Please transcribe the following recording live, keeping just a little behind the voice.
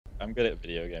I'm good at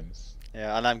video games.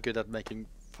 Yeah, and I'm good at making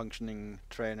functioning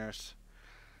trainers.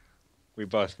 We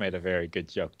both made a very good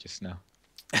joke just now.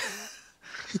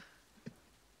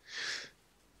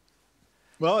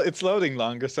 Well, it's loading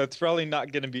longer, so it's probably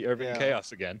not going to be Urban Yeah.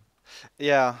 Chaos again.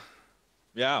 Yeah.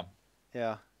 Yeah.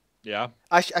 Yeah. Yeah.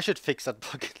 I should fix that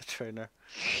bug in the trainer.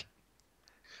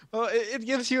 Well, it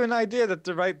gives you an idea that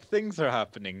the right things are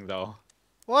happening, though.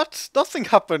 What? Nothing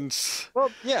happens.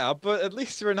 Well, yeah, but at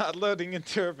least we're not loading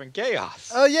into Urban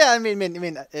Chaos. Oh yeah, I mean,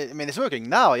 it's working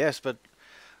now, yes, but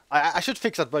I should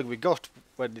fix that bug we got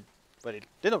when it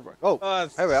didn't work. Oh,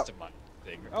 It's here we are. just a minor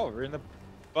thing. Oh, we're in a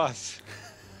bus.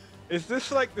 Is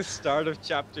this like the start of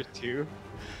chapter 2?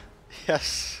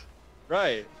 Yes.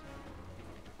 Right.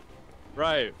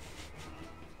 Right.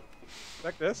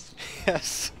 Like this?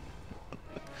 Yes.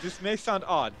 This may sound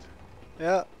odd,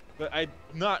 Yeah. but I'm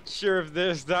not sure if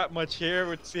there's that much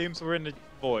here. It seems we're in a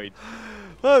void.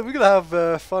 Well, we're gonna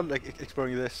have fun like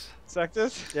exploring this. It's like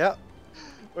this? Yeah.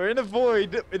 We're in a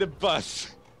void in a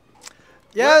bus.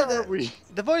 Yeah. Where are we?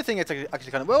 The void thing is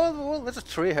actually kind of well. There's a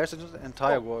tree here, so it's an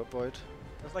entire void.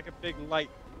 There's like a big light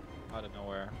out of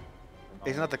nowhere.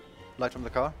 Isn't that the light from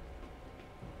the car?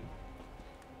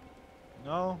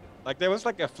 No. Like there was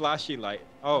like a flashy light.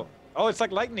 Oh, it's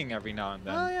like lightning every now and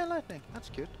then. Oh yeah, lightning. That's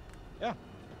cute. Yeah.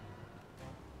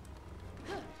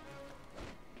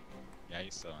 Yeah,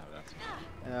 you still have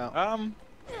that. Yeah.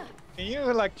 Can you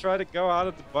like try to go out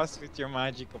of the bus with your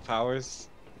magical powers?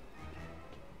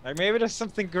 Like maybe there's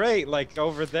something great like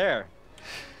over there.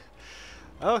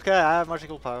 Okay, I have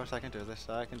magical powers. I can do this.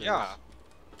 I can do Yeah.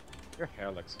 this. Your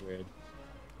hair looks weird.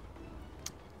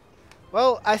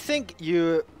 Well, I think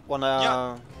you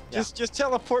wanna. Yeah. Just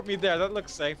teleport me there. That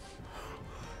looks safe.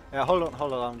 Yeah. Hold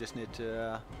on. I just need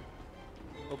to.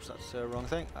 Oops, that's the wrong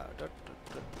thing.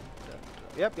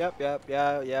 Yep.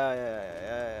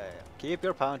 Yeah. Keep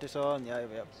your panties on. Yeah.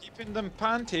 Keeping them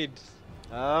panted.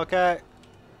 Okay.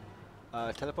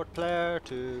 Teleport player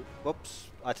to. Whoops.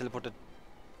 I teleported.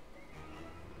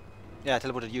 Yeah, I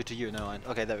teleported you to you. No,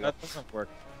 okay, there we go. That doesn't work.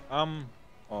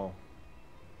 Oh.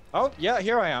 Oh, yeah,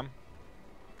 here I am.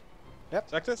 Yep.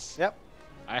 Check this. Yep.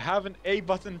 I have an A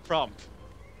button prompt.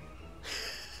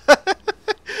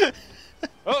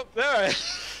 Oh, there it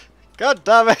is. God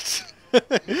damn it!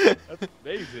 That's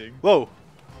amazing. Whoa.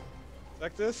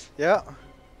 Check this. Yeah.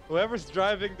 Whoever's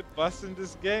driving the bus in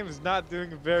this game is not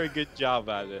doing a very good job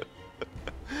at it.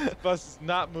 The bus is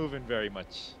not moving very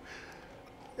much.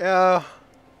 Yeah.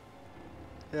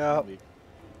 Yeah.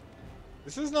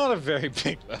 This is not a very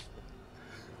big level.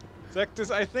 Check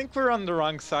this. I think we're on the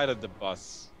wrong side of the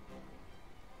bus.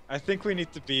 I think we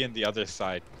need to be in the other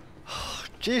side.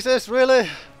 Jesus, really?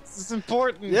 This is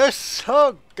important. Yes.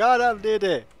 Oh God, I did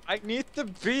it. I need to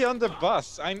be on the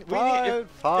bus. If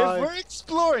Fine. we're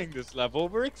exploring this level,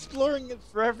 we're exploring it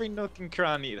for every nook and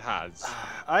cranny it has.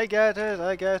 I get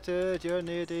it. You're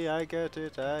needy. I get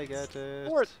it.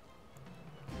 Sport.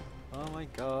 Oh my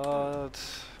God.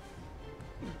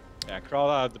 Yeah, crawl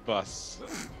out of the bus.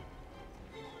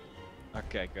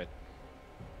 Okay, good.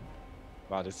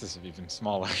 Wow, this is even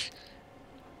smaller.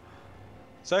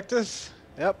 Sectus?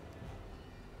 Yep.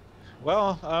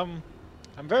 Well,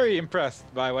 I'm very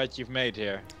impressed by what you've made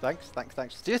here. Thanks.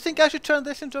 Do you think I should turn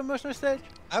this into a mercenary stage?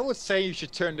 I would say you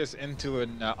should turn this into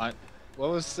an what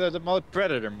was the mode?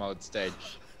 Predator mode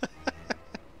stage.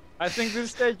 I think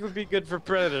this stage would be good for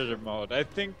Predator mode. I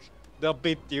think they'll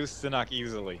beat Ustanok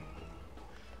easily.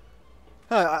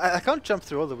 I can't jump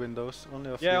through all the windows.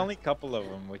 Only a few. Yeah, only a couple of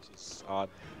them, which is odd.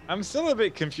 I'm still a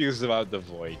bit confused about the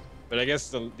void, but I guess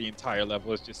the entire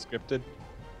level is just scripted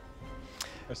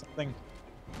or something.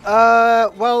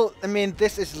 Well, I mean,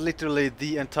 this is literally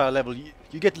the entire level.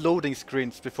 You get loading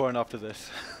screens before and after this.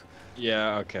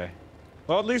 Yeah, okay.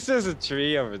 Well, at least there's a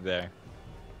tree over there.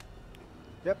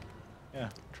 Yep. Yeah,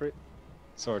 Tree.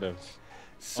 sort of.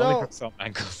 So, Only from some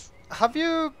angles. have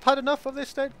you had enough of this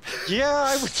stage? Yeah,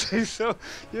 I would say so.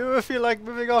 You feel like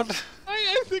moving on?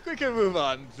 I think we can move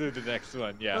on to the next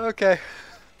one, yeah. Okay.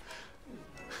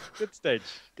 Good stage,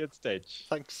 good stage.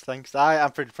 Thanks.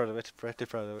 I'm pretty proud of it. Pretty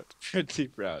proud.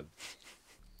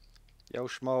 Yo,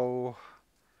 schmo.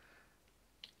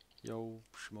 You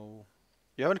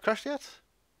haven't crashed yet?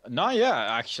 Not yet,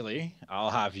 actually. I'll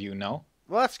have you know.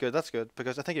 Well, that's good,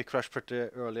 because I think you crashed pretty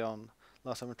early on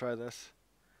last time we tried this.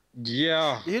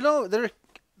 Yeah. You know, the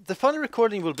final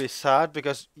recording will be sad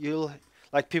because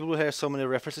people will hear so many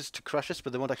references to crashes,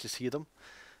 but they won't actually see them.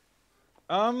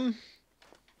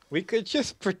 We could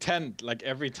just pretend like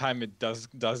every time it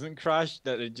doesn't crash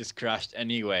that it just crashed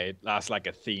anyway. It lasts like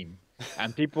a theme,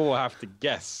 and people will have to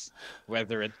guess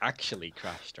whether it actually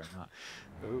crashed or not.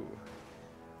 Ooh.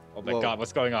 Oh my Whoa. god,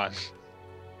 what's going on?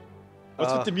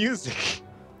 What's with the music?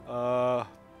 Oh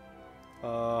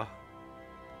no,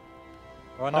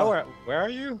 where are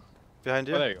you? behind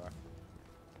you. Oh, there you are.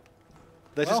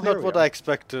 This Well, is here not we what are. I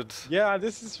expected. Yeah,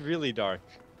 this is really dark.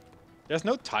 There's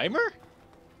no timer?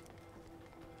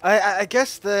 I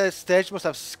guess the stage must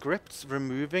have scripts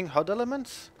removing HUD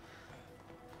elements.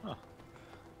 Huh.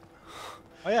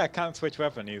 Oh yeah, I can't switch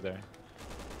weapon either.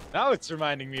 Now it's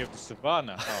reminding me of the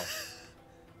savannah.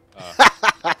 Oh.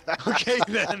 Okay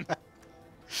then.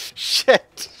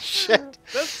 Shit! Shit!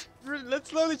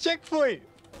 Let's load a checkpoint.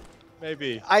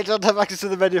 Maybe. I don't have access to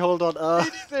the menu. Hold on. Me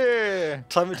neither.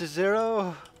 Time it to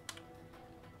 0.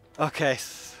 Okay.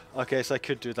 Okay, so I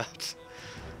could do that.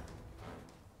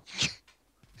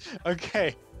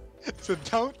 Okay. So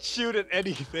don't shoot at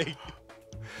anything.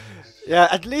 Yeah,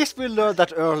 at least we learned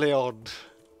that early on.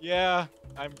 Yeah,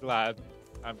 I'm glad.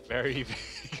 I'm very,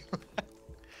 very glad.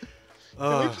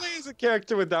 Can we Ugh. play as a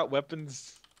character without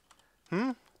weapons?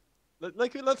 Hmm?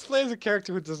 Let's play as a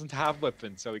character who doesn't have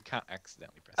weapons, so we can't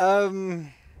accidentally press.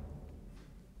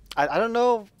 I don't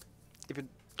know if you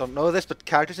don't know this, but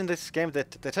characters in this game they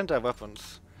tend to have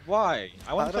weapons. Why?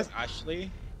 I want to I play as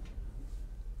Ashley.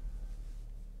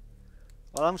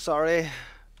 Well, I'm sorry.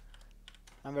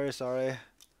 I'm very sorry.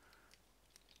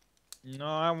 No,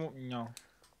 I won't. No.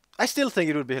 I still think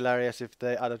it would be hilarious if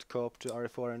they added co-op to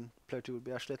RE4 and player 2 would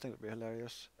be Ashley. I think it would be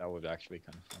hilarious. That would actually be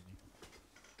kind of funny.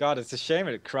 God, it's a shame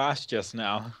it crashed just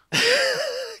now.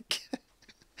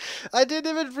 I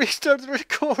didn't even restart the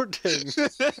recording.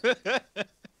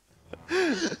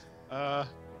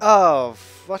 Oh,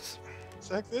 what? It's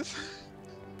like this.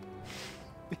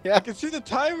 Yeah. I can see the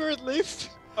timer at least.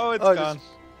 Oh, it's Oh, gone.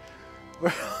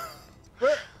 Where?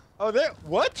 Where? Oh, there.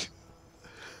 What?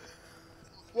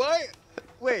 Why?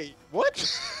 Wait,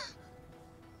 what?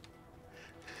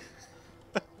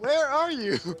 Where are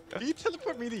you? Can you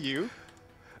teleport me to you?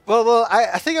 Well,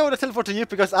 I think I want to teleport to you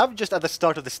because I'm just at the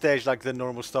start of the stage, like the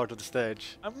normal start of the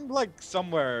stage. I'm like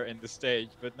somewhere in the stage,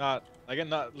 but not. Like I'm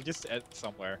not just at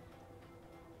somewhere.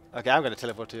 Okay, I'm gonna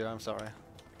teleport to you. I'm sorry.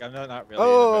 Like, I'm not really.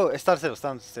 Oh, stand still,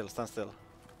 stand still, stand still.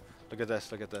 Look at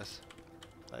this, look at this.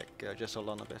 Like, just hold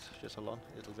on a bit, just hold on.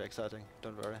 It'll be exciting.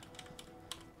 Don't worry.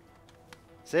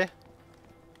 See?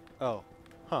 Oh,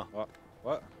 huh.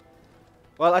 What?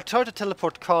 Well, I tried to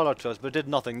teleport Carla to us, but it did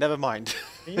nothing. Never mind.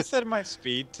 Can you set my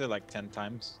speed to like 10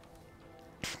 times?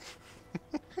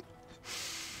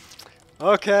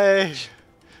 Okay.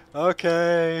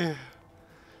 Okay.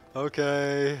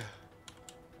 Okay.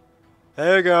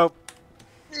 There you go.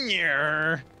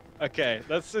 Okay,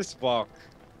 let's just walk.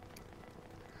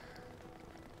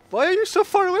 Why are you so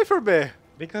far away from me?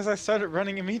 Because I started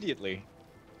running immediately.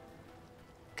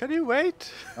 Can you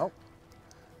wait? Nope.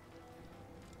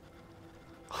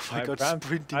 Oh my I god, ran-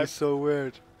 sprinting I- is so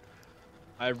weird.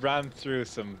 I ran through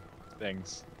some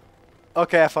things.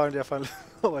 Okay, I found you, I found you.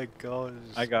 Oh my god.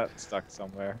 I got stuck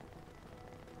somewhere.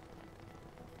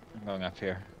 I'm going up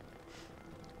here.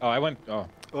 Oh, I went. Oh.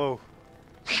 Oh.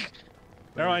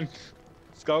 Never mind.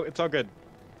 Let's go. It's all good.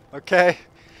 Okay.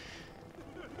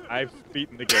 I've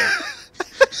beaten the game.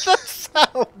 That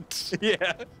sound!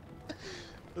 Yeah.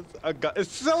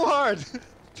 It's so hard.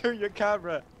 Turn your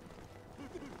camera.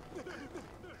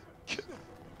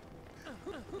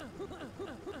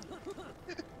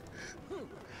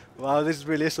 Wow, this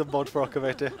really is a mod for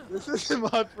Aquavati. This is a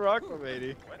mod for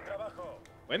Aquavati.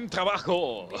 Buen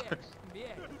trabajo.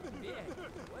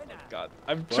 God,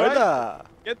 I'm trying to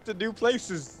get to new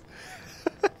places.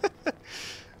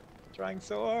 Trying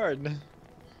so hard.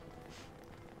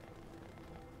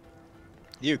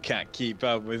 You can't keep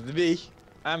up with me.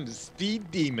 I'm the speed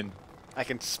demon. I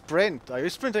can sprint. Are you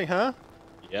sprinting, huh?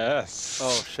 Yes.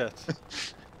 Oh shit.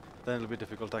 Then it'll be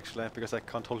difficult actually, because I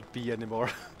can't hold B anymore.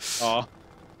 Oh.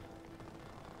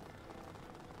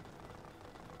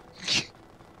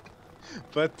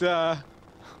 But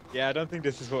yeah, I don't think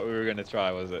this is what we were gonna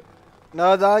try, was it?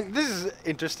 No, this is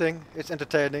interesting. It's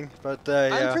entertaining, but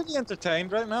I'm yeah. pretty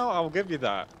entertained right now. I'll give you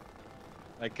that.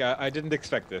 Like I didn't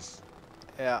expect this.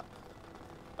 Yeah.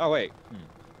 Oh wait.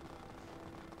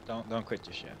 Don't quit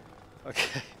your shit.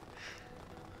 Okay.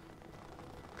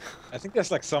 I think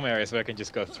there's like some areas where I can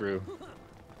just go through,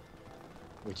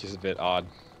 which is a bit odd.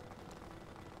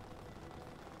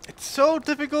 It's so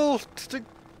difficult to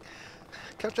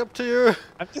catch up to you.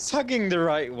 I'm just hugging the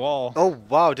right wall. Oh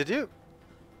wow, did you?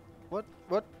 What?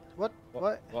 What?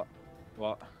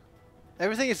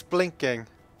 Everything is blinking.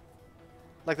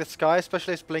 Like the sky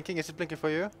especially is blinking. Is it blinking for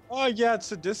you? Oh yeah,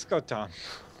 it's a disco town.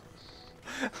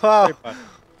 Wow. Very fun.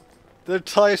 The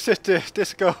entire city,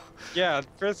 disco. Yeah,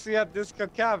 first we had disco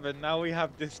cabin, now we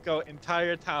have disco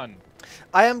entire town.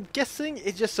 I am guessing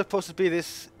it's just supposed to be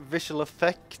this visual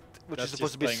effect, which That's is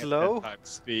supposed just to be playing at slow. 10 times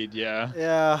speed, yeah.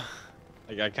 Yeah.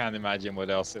 Like I can't imagine what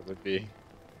else it would be.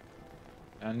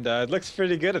 And it looks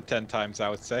pretty good at 10 times, I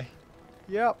would say.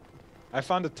 Yep. I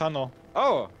found a tunnel.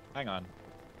 Oh, hang on.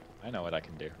 I know what I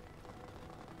can do.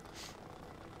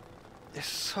 It's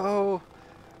so...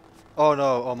 Oh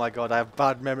no, oh my god, I have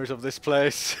bad memories of this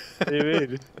place. What do you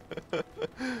mean?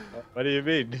 What do you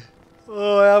mean?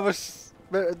 Oh, I have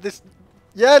this...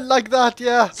 Yeah, like that,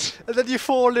 yeah. And then you're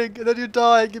falling, and then you're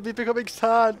dying, and you're becoming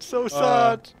sad. So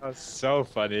sad. That's so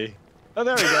funny. Oh,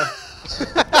 there we go.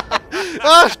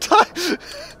 Ah, time!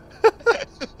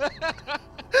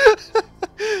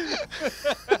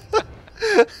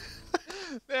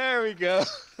 There we go.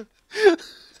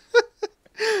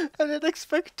 I didn't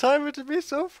expect timer to be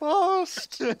so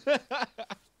fast.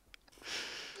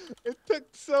 It took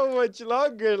so much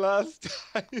longer last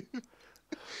time.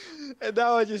 And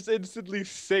now I just instantly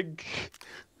sink.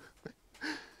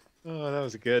 Oh, that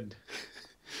was good.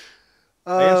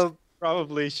 I guess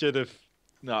probably should have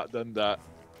not done that.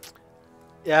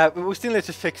 Yeah, but we still need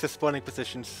to fix the spawning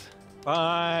positions.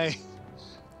 Bye.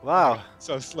 Wow.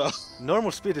 So slow.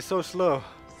 Normal speed is so slow.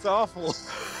 It's awful.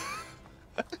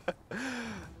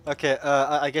 Okay,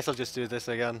 I guess I'll just do this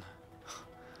again.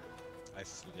 I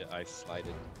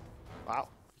slided. Wow,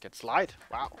 you can slide.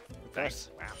 Wow. Thanks.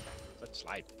 Wow. Such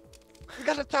slide. We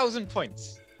got 1,000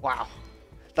 points. Wow.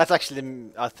 That's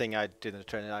actually a thing I did in the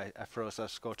training. I froze our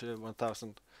score to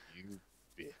 1,000. You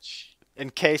bitch. In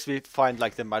case we find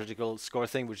like the magical score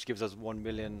thing, which gives us 1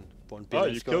 billion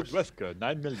scores. Killed Wesker.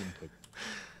 9 million points.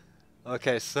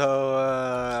 Okay,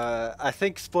 so I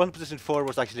think spawn position 4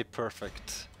 was actually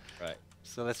perfect. Right.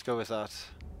 So let's go with that.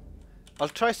 I'll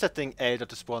try setting Ada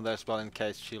to spawn there as well in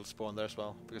case she'll spawn there as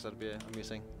well, because that'd be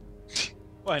amusing.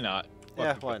 Why not?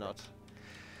 Yeah, why not?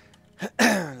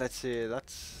 Let's see,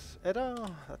 that's Ada,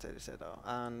 that's Ada,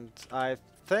 and I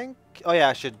think... Oh yeah,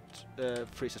 I should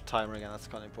freeze the timer again, that's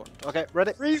kind of important. Okay,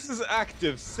 ready? Freeze is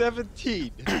active,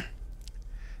 17.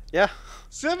 Yeah.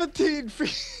 17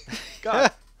 freeze.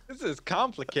 God, this is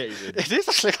complicated. It is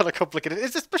actually kind of complicated.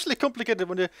 It's especially complicated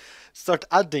when you start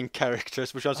adding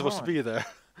characters which aren't supposed to be there.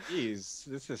 Jeez,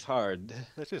 this is hard.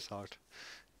 It is hard.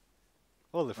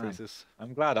 All the freezes.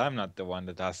 I'm glad I'm not the one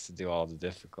that has to do all the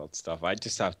difficult stuff. I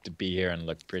just have to be here and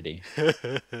look pretty.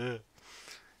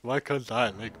 Why can't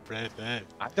I make bread then?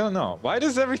 I don't know. Why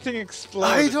does everything explode?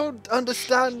 I don't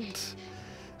understand.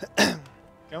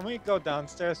 Can we go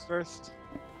downstairs first?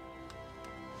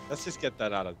 Let's just get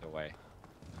that out of the way.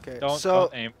 Okay,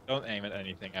 Don't aim at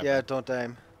anything ever. Yeah, don't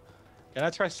aim. Can I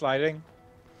try sliding?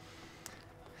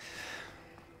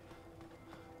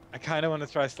 I kind of want to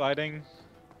try sliding.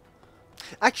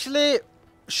 Actually,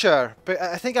 sure. But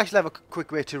I think I actually have a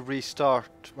quick way to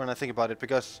restart when I think about it,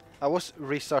 because I was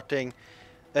restarting,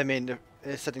 I mean,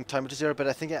 setting timer to 0, but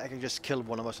I think I can just kill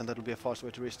one of us and that'll be a fast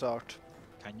way to restart.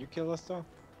 Can you kill us though?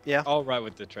 Yeah. All right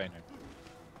with the trainer.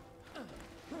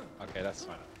 Okay, that's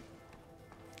fine.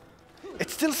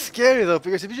 It's still scary though,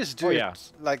 because if you just do Oh, it, yeah.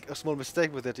 like a small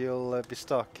mistake with it, you'll be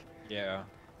stuck. Yeah.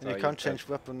 And So you can't change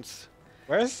weapons.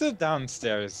 Where's the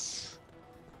downstairs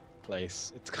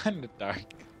place? It's kind of dark.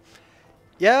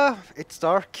 Yeah, it's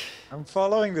dark. I'm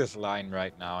following this line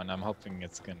right now, and I'm hoping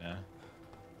it's gonna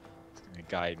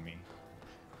guide me.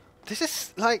 This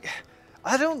is like,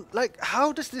 I don't like.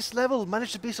 How does this level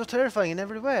manage to be so terrifying in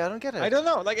every way? I don't get it. I don't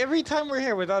know. Like every time we're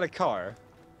here without a car,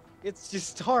 it's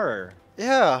just horror.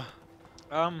 Yeah.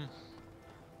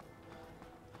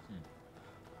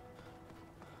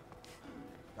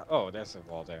 Oh, there's a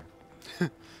wall there.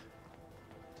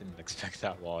 Didn't expect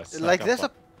that wall. It's Like there's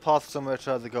up a path somewhere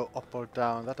to either go up or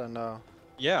down. That I know.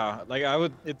 Yeah, like I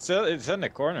would. It's in the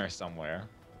corner somewhere.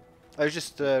 I was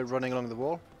just running along the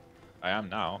wall. I am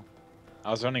now. I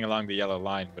was running along the yellow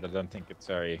line, but I don't think it's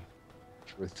very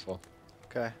truthful.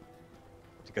 Okay.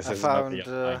 Because I this is not the found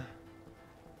yellow line.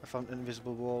 I found an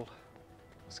invisible wall.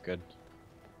 That's good.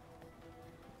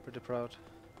 Pretty proud.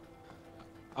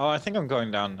 Oh, I think I'm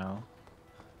going down now.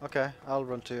 Okay, I'll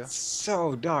run to you. It's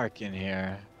so dark in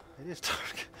here. It is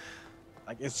dark.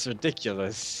 Like it's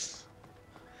ridiculous.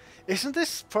 Isn't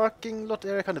this parking lot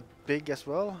area kind of big as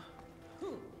well?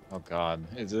 Oh God,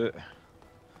 is it?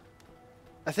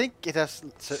 I think it has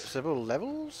several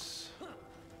levels.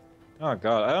 Oh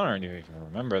God, I don't even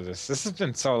remember this. This has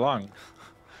been so long.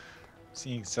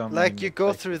 Seeing so many. Like you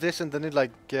go through this and then you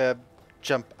like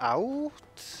jump out.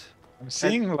 I'm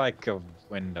seeing like a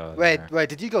window. Wait, there. wait,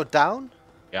 did you go down?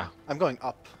 Yeah. I'm going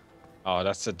up. Oh,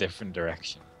 that's a different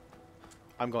direction.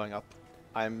 I'm going up.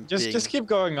 I'm Just keep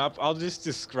going up. I'll just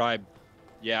describe.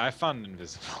 Yeah, I found an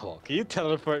invisible wall. Can you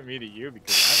teleport me to you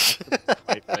because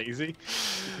quite lazy.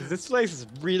 Because this place is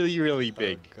really, really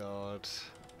big. Oh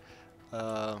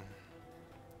god.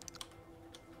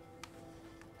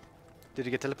 Did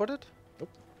you get teleported? Nope.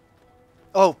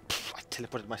 Oh, pff, I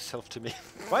teleported myself to me.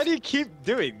 Why do you keep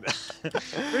doing that?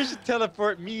 Where should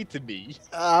teleport me to me?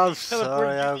 I'm Teleport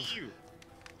sorry. you to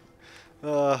you.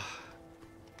 Uh,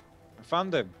 I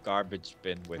found a garbage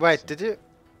bin with wait, some did you?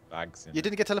 bags in You it.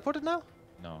 didn't get teleported now?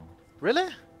 No. Really?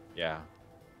 Yeah.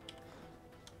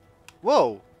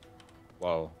 Whoa!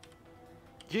 Whoa.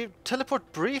 You teleport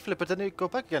briefly, but then you go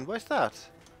back again. Why is that?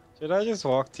 Should I just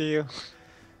walk to you?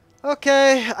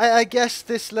 Okay, I guess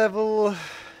this level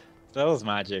That was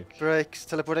magic. breaks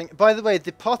teleporting. By the way,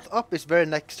 the path up is very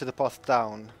next to the path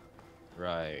down.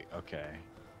 Right, okay.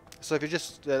 So if you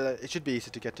just, it should be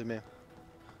easy to get to me.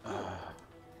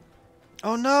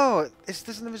 Oh no! Is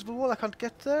this an invisible wall? I can't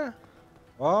get there?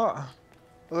 What?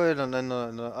 Oh,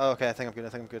 no. Oh, okay, I think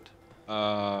I'm good.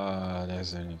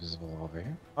 There's an invisible over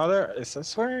here. Oh, there. Is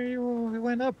this where you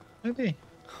went up? Maybe.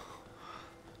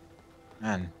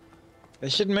 Man, they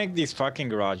should make these parking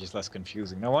garages less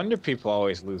confusing. No wonder people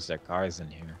always lose their cars in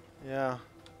here. Yeah.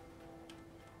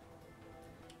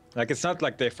 Like, it's not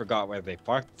like they forgot where they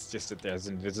parked. It's just that there's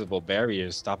invisible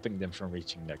barriers stopping them from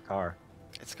reaching their car.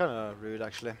 It's kind of rude,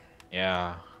 actually.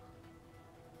 Yeah.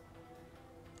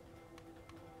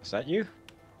 Is that you?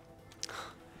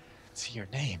 See your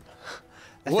name.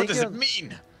 What does it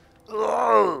mean?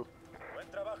 Oh! Buen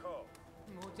trabajo.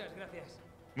 Muchas gracias.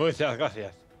 Muchas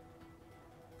gracias.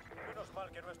 Menos mal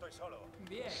que no estoy solo.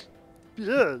 Bien.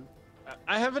 Yeah.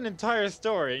 I have an entire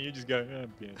story, and you just go.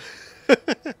 Bien.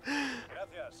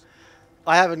 Gracias.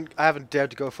 I haven't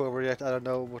dared to go forward yet. I don't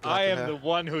know what. I am here. the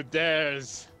one who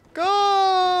dares. Go!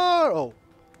 Oh.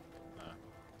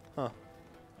 Huh.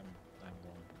 I'm the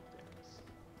one who dares.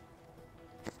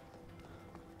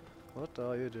 What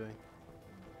are you doing?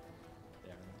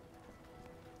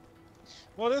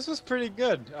 Well, this was pretty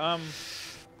good.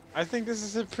 I think this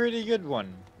is a pretty good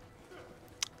one.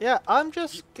 Yeah, I'm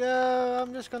just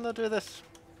gonna do this.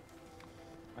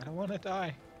 I don't want to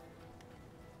die.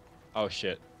 Oh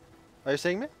shit! Are you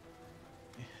seeing me?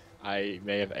 I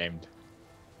may have aimed.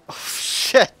 Oh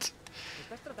shit!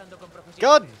 ¿Estás tratando con profesionales?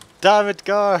 God damn it,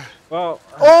 Gar! Well,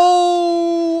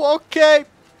 Oh, okay.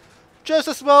 Just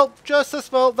as well.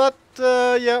 That,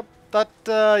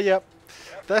 yeah.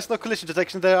 There's no collision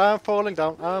detection there. I'm falling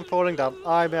down.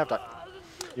 I may have died.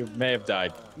 you may have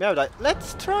died.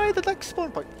 Let's try the next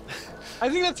spawn point. I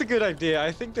think that's a good idea.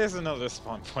 I think there's another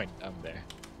spawn point down there.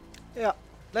 Yeah.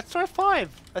 Let's try 5.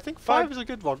 I think 5 is a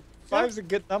good one. Five's a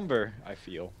good number, I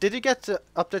feel. Did you get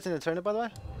updates in the trainer, by the way?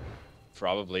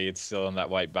 Probably it's still on that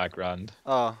white background.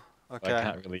 Oh, So okay. I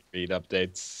can't really read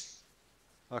updates.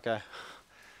 Okay.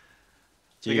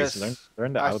 Jeez, Because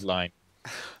learn the I s- outline.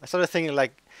 I started thinking,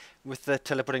 like, with the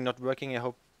teleporting not working, I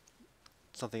hope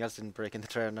something else didn't break in the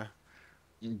trainer.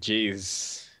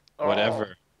 Jeez.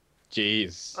 Whatever.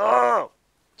 Jeez. Oh!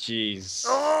 Cheese.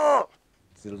 Oh!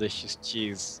 Delicious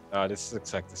cheese. Oh, this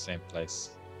looks like the same place.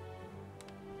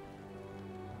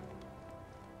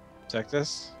 Check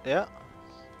this. Yeah.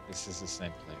 This is the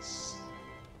same place.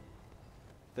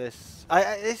 This.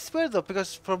 It's weird though,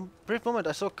 because from brief moment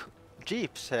I saw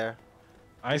jeeps here.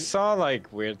 I saw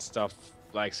like weird stuff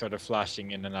like sort of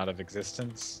flashing in and out of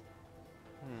existence.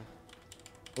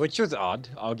 Which was odd,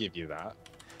 I'll give you that.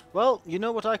 Well, you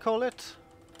know what I call it?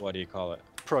 What do you call it?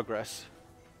 Progress.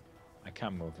 I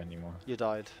can't move anymore. You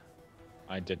died.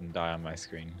 I didn't die on my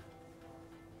screen.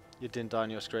 You didn't die on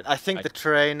your screen. I think I- the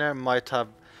trainer might have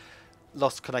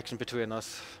lost connection between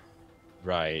us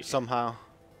Right. somehow.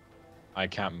 I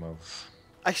can't move.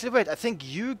 Actually, wait. I think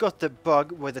you got the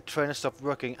bug where the trainer stopped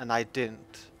working and I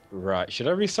didn't. Right. Should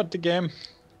I restart the game?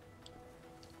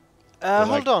 Hold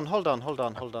like- on.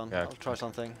 Yeah, I'll try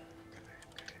something.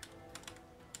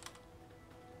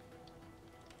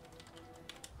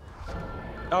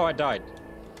 Oh, I died.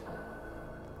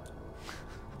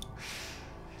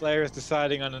 Player is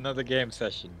deciding on another game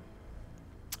session.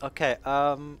 Okay.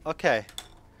 Okay.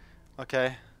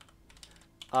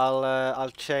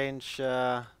 I'll change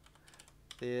the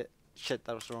shit.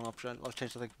 That was the wrong option. I'll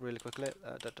change something really quickly.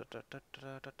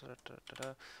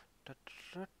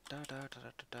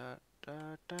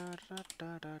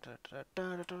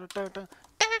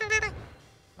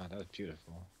 Oh, that was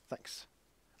beautiful. Thanks.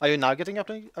 Are you now getting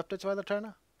updates via the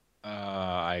trainer?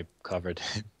 I covered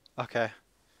it. Okay.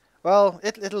 Well,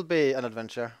 it'll be an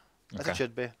adventure, as Okay. it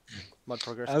should be. Mod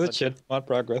progress. As it adventure. should. Mod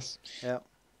progress. Yeah.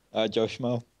 Joe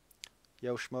Schmo.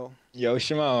 Yo, Schmo. Yo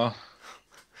Schmo.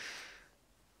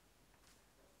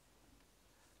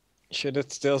 Should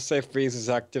it still say freeze is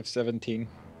active 17?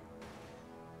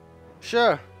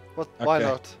 Sure. What? Why Okay.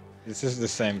 not? This is the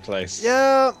same place.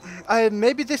 Yeah.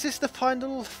 Maybe this is the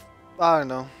final. I don't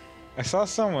know. I saw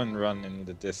someone run in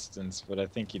the distance, but I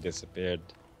think he disappeared.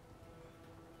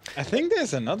 I think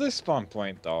there's another spawn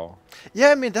point though.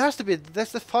 Yeah, I mean there has to be.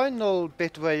 That's the final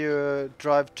bit where you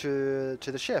drive to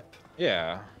the ship.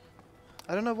 Yeah.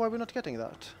 I don't know why we're not getting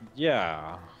that.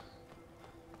 Yeah.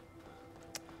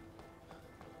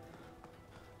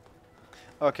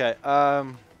 Okay.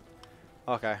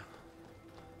 Okay.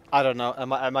 I don't know.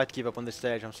 I might give up on this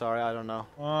stage. I'm sorry. I don't know.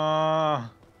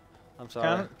 I'm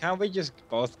sorry. Can't we just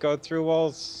both go through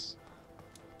walls?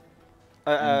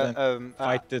 And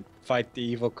then fight the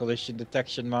evil collision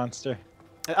detection monster?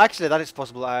 Actually, that is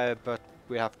possible. But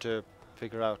we have to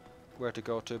figure out where to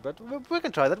go to. But we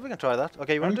can try that. We can try that.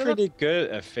 Okay, you want I'm to do that? pretty good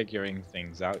at figuring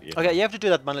things out. You know? Okay, you have to do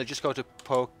that manually. Just go to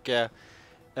poke,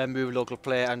 move local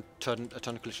player, and turn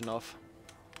collision off.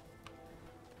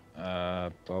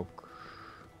 Poke.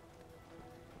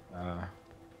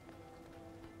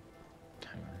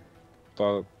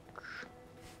 Poke.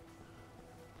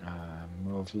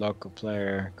 Move local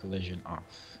player, collision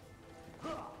off.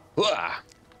 Whoa!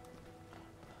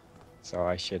 So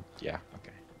I should, yeah,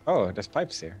 okay. Oh, there's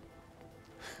pipes here.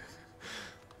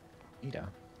 Neato.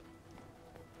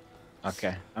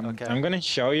 Okay, I'm gonna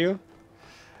show you.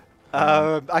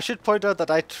 I should point out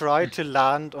that I tried to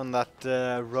land on that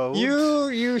road.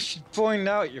 You should point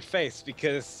out your face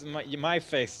because my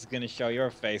face is gonna show your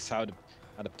face how to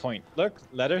point. Look,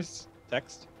 letters,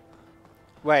 text.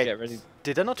 Wait, Get ready.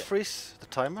 did I not freeze the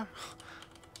timer?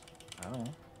 I don't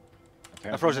know.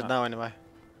 I froze it now anyway.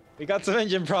 We got some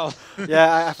engine problems.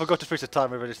 Yeah, I forgot to freeze the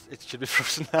timer, but it should be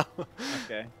frozen now.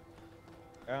 Okay.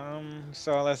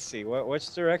 So let's see.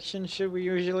 Which direction should we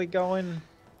usually go in?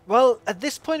 Well, at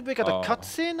this point we got a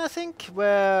cutscene, I think,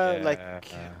 where Yeah. like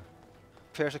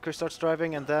Pierce and Chris starts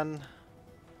driving, and then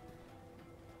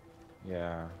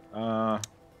Yeah. I'll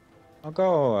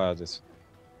go this.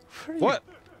 What?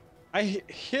 I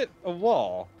hit a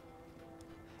wall.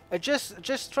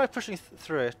 Just try pushing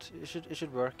through it. It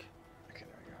should work. Okay,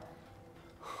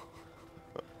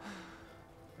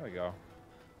 there we go.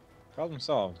 Problem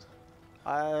solved.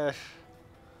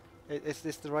 Is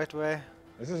this the right way?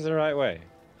 This is the right way.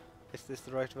 Is this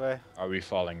the right way? Are we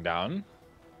falling down?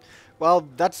 Well,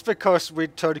 that's because we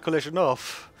turned collision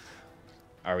off.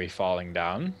 Are we falling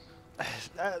down?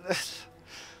 No,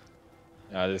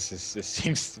 this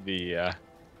seems to be an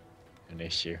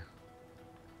issue.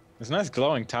 There's a nice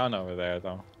glowing town over there,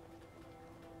 though.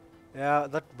 Yeah,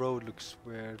 that road looks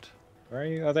weird. Where are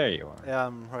you? Oh, there you are. Yeah,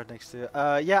 I'm right next to you.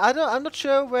 Yeah, I'm not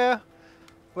sure where.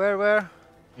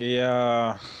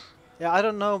 Yeah. Yeah, I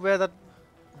don't know where that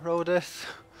road is.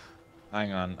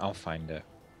 Hang on, I'll find it.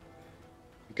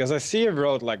 Because I see a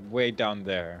road like way down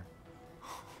there.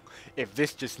 If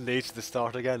this just leads to the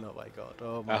start again, oh my god,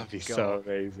 oh my god. That'd be so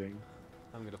amazing.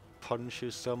 I'm gonna punch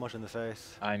you so much in the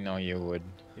face. I know you would.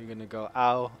 You're gonna go,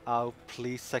 ow, ow,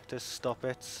 please sector, stop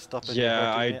it, stop it.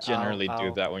 Yeah, I me. generally Ow, do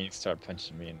ow. that when you start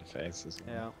punching me in the face as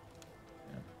well.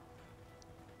 Yeah.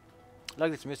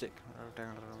 Like this music.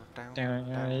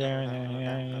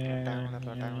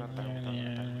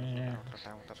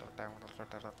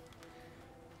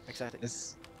 Exciting.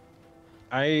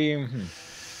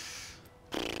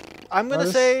 I'm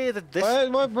gonna say that this.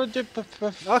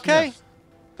 Okay.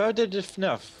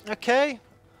 Okay.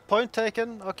 Point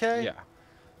taken. Okay. Yeah.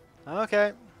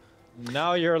 Okay.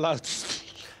 Now you're allowed to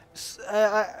speak.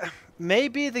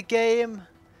 Maybe the game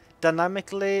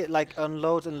dynamically like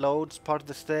unloads and loads part of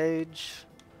the stage,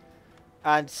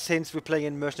 and since we're playing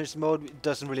in mercenaries mode, it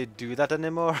doesn't really do that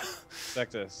anymore.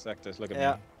 Sectus, look at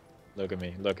Yeah. me. Look at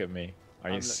me, look at me.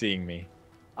 Are you seeing me?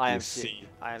 I am Do seeing.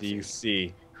 I am Do you seeing.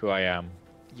 see who I am?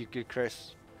 You good,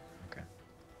 Chris. Okay.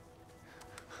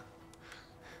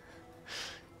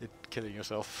 You're killing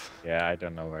yourself. Yeah, I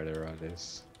don't know where the road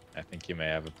is. I think you may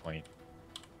have a point.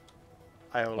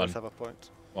 I always have a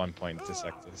point. 1 point to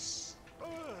Sectus.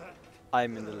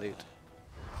 I'm in the lead.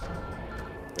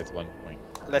 With 1 point.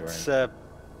 Let's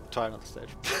try another stage.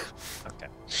 Okay.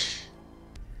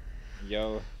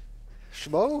 Yo.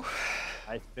 Schmo?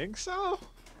 I think so.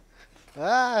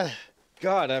 Ah.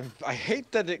 God, I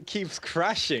hate that it keeps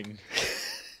crashing.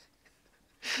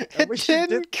 It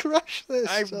didn't crash this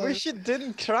I time. wish it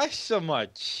didn't crash so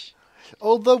much.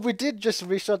 Although we did just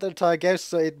restart the entire game,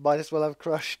 so it might as well have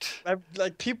crashed.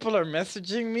 Like people are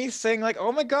messaging me saying like,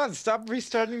 "Oh my God, stop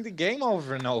restarting the game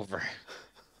over and over."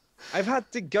 I've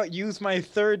had to use my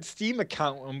third Steam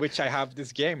account on which I have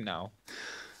this game now.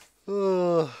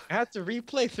 I had to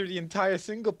replay through the entire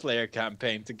single player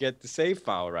campaign to get the save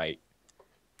file right.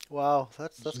 Wow,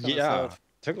 that's kind of Yeah. sad.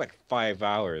 Took like 5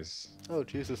 hours. Oh,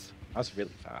 Jesus. That was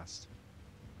really fast.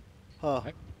 Huh.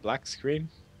 Right, black screen.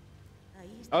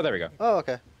 Oh, there we go. Oh,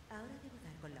 okay.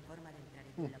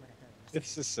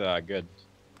 This is good.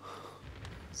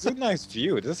 It's a nice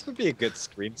view. This would be a good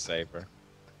screensaver.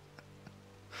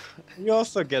 You're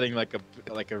also getting like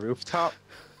a rooftop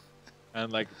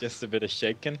and like just a bit of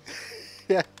shaking.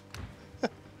 Yeah.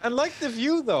 I like the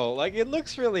view though. Like it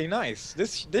looks really nice.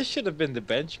 This should have been the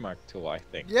benchmark tool, I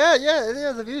think. Yeah,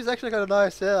 the view is actually kind of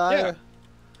nice. Yeah.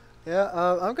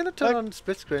 I'm gonna turn on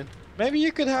split screen. Maybe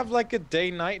you could have like a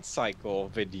day-night cycle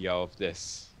video of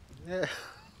this. Yeah.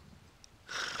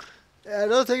 Yeah, I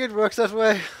don't think it works that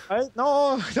way.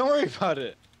 No, don't worry about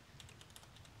it.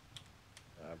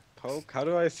 Poke. How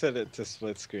do I set it to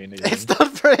split screen again? It's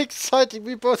not very exciting.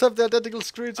 We both have the identical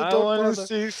screens. So I don't want bother. to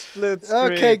see split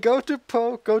screen. Okay, go to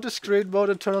poke, go to screen mode,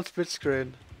 and turn on split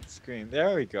screen. Screen.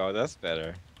 There we go. That's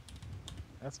better.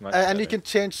 That's much better. And you can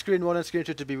change screen 1 and screen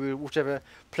 2 to be whichever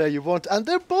player you want, and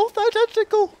they're both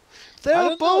identical.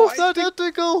 They're both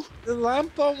identical. The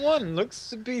lamp on one looks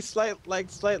to be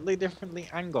slightly differently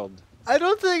angled. I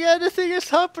don't think anything is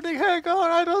happening. Hang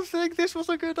on, I don't think this was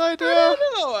a good idea. I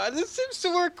don't know. This seems to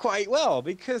work quite well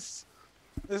because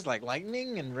there's like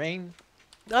lightning and rain.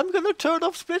 I'm gonna turn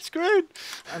off split screen.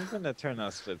 I'm gonna turn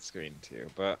off split screen too,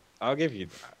 but I'll give you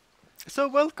that. So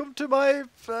welcome to my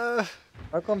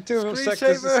Welcome to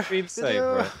screensaver Screensaver.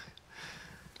 video.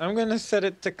 I'm gonna set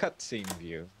it to cutscene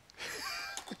view.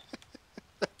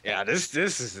 Yeah, this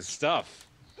is the stuff.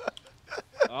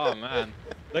 Oh man,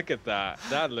 look at that.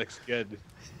 That looks good.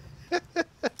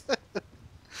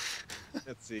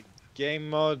 Let's see. Game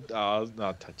mode. Oh, I'll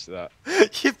not touch that.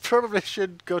 You probably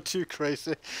shouldn't go too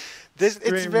crazy. It's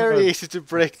Stream very mode. easy to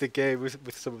break the game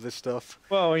with some of this stuff.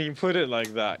 Well, when you put it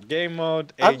like that. Game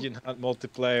mode, I'm- agent hunt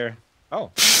multiplayer.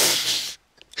 Oh.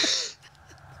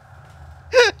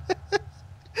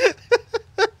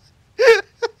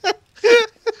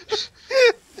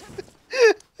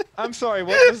 I'm sorry,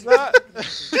 what was that?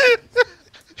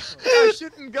 I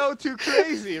shouldn't go too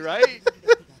crazy, right?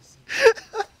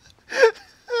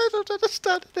 I don't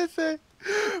understand anything.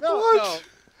 No, What? no.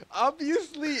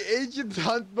 Obviously, Agent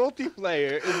Hunt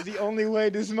multiplayer is the only way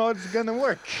this mod's gonna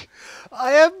work.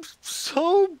 I am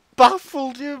so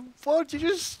baffled. You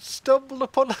just stumbled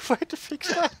upon a way to fix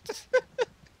that?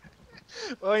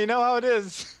 Well, you know how it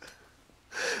is.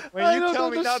 When I you don't tell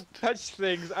me not underst- to touch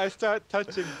things, I start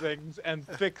touching things and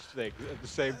fix things at the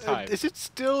same time. Is it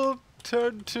still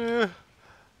turned to?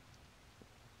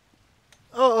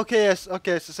 Oh, okay, yes,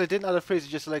 okay. So it didn't auto freeze.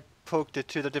 You just like poked it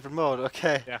to the different mode.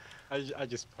 Okay. Yeah, I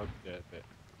just poked it a bit.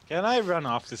 Can I run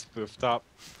off this rooftop?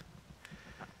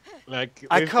 Like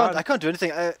I we've can't. got- I can't do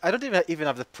anything. I don't even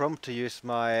have the prompt to use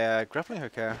my grappling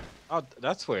hook here. Oh,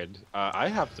 that's weird. I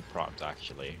have the prompt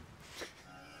actually.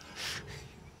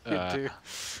 You do.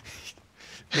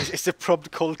 Is the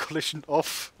prompt called collision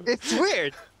off? It's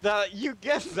weird that you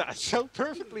guessed that so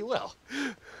perfectly well.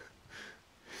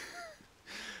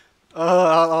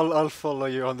 I'll follow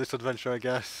you on this adventure, I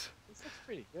guess. This looks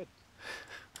pretty good.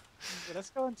 Yeah, let's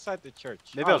go inside the church.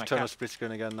 Maybe Oh, I'll and I turn on can't- split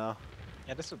screen again now.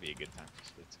 Yeah, this would be a good time for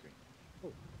split screen. Oh.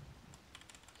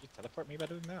 Can you teleport me by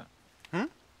doing that? Hmm?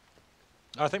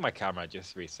 Oh, I think my camera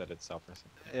just reset itself or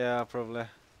something. Yeah, probably.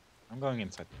 I'm going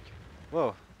inside the church.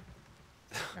 Whoa.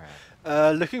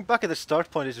 Alright. Looking back at the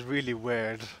start point is really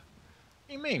weird. What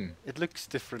do you mean? It looks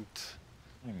different.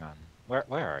 Hang on. Where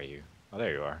are you? Oh,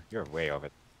 there you are. You're way over.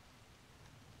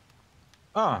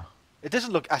 Ah, It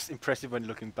doesn't look as impressive when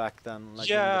looking back than like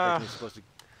when Yeah. the direction is supposed to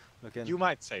look in. you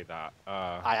might say that.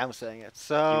 I am saying it.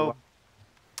 So,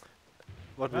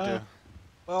 what we do?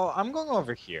 Well, I'm going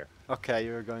over here. Okay,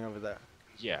 you're going over there.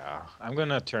 Yeah, I'm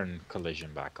gonna turn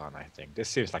collision back on, I think. This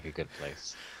seems like a good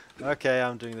place. Okay,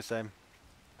 I'm doing the same.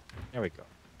 There we go.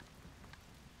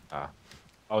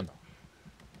 Oh no.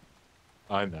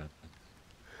 I'm not.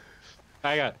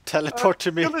 I got Teleport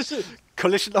to me. collision.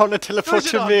 Collision on and teleport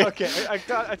Collision to on. me. Okay, I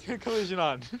turned collision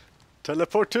on.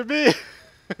 Teleport to me.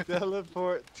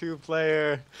 Teleport to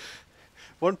player.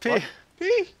 1p. What?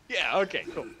 P? Yeah, okay,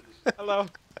 cool. Hello.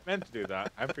 Meant to do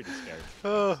that. I'm pretty scared.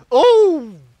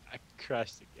 Oh! I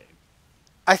crashed the game.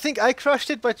 I think I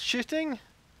crashed it by shooting.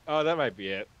 Oh, that might be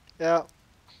it. Yeah.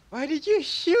 Why did you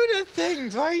shoot at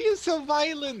things? Why are you so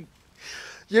violent?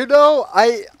 You know,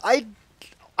 I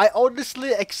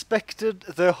honestly expected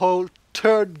the whole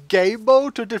turn game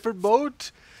mode to a different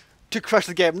mode to crash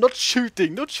the game. Not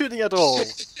shooting at all.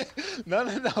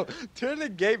 No.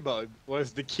 Turning game mode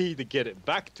was the key to get it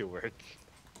back to work.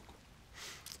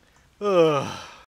 Ugh.